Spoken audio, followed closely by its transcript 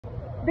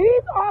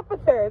These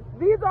officers,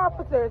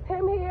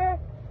 him here.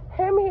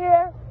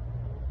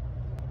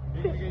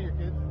 You gonna get your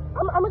kids?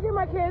 I'm gonna get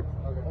my kids.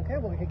 Okay,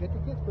 well, we can get the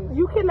kids, please.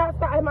 You cannot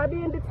stop. Am I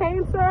being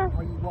detained, sir?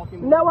 Are you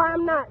walking? No,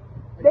 I'm not.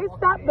 They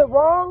stopped the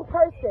wrong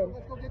person.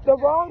 The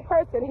wrong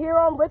person here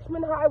on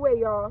Richmond Highway,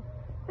 y'all.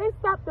 They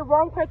stopped the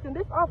wrong person.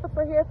 This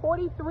officer here,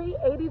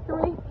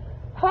 4383,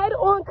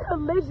 head-on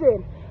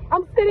collision.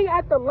 I'm sitting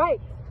at the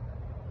light.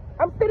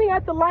 And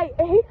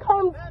he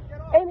comes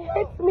and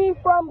hits me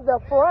from the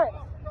front.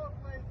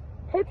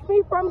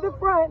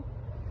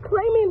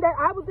 Claiming that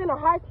I was in a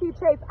high-speed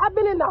chase. I've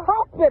been in the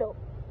hospital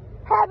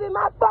having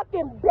my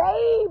fucking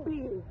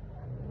baby.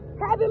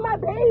 My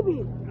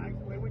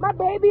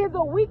baby is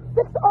a week,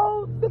 6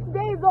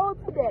 days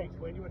old today.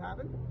 Explain to you what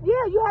happened?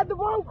 Yeah, you had the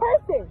wrong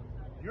person.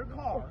 Your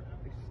car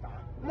is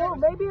stopped. No,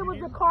 maybe it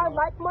was a car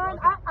like mine.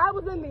 I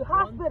was in the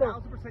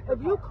hospital.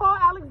 If you call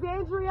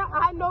Alexandria,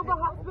 I know the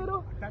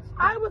hospital.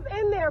 I was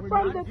in there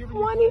from the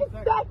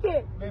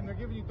 22nd. Man, they're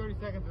giving you 30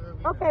 seconds.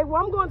 Okay,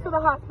 well, I'm going to the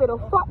hospital.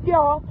 Fuck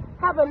y'all.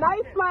 Have a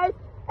nice life.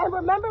 And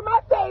remember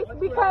my face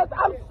because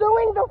I'm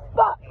suing the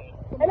fuck.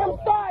 And I'm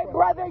sorry,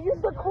 brother. You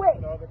should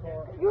quit.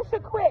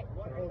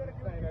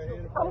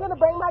 I'm going to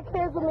bring my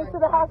kids with me to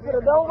the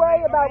hospital. Don't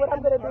worry about what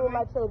I'm going to do with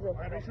my children.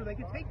 I make sure they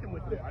can take them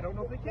with them. I don't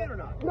know if they can or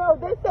not. No,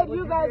 they said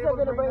you guys are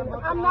going to bring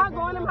them. I'm not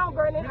going to Mount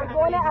Vernon. I'm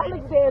going to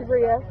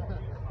Alexandria.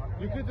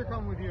 Your kids are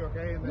coming with you,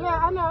 okay? Yeah,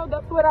 I know.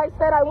 That's what I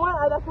said I want.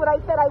 That's what I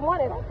said I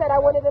wanted. I said I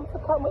wanted them to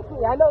come with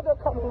me. I know they're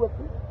coming with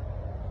me.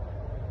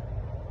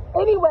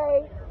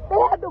 Anyway, they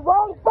had the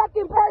wrong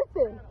fucking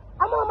person.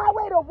 I'm on my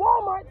way to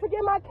Walmart to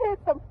get my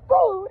kids some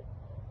food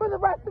for the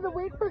rest of the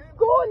week, for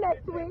school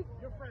next week.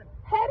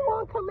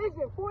 Head-on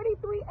collision,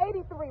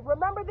 4383.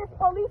 Remember this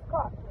police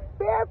car?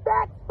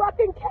 Fairfax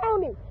fucking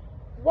county.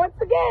 Once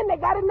again, they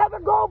got another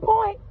gold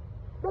point.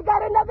 Y'all.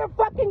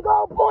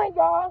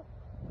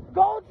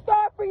 Gold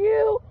star for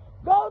you.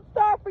 Fuck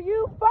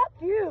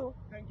you.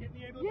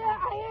 Yeah,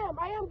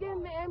 I am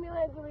getting the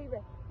ambulance and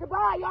leaving.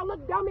 Goodbye. Y'all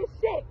look dumb as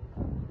shit.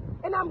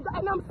 And I'm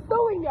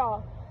suing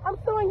y'all.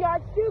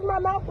 Excuse my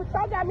mouth, but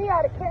y'all got me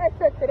out of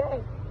character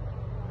today.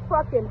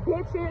 Fucking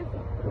bitches.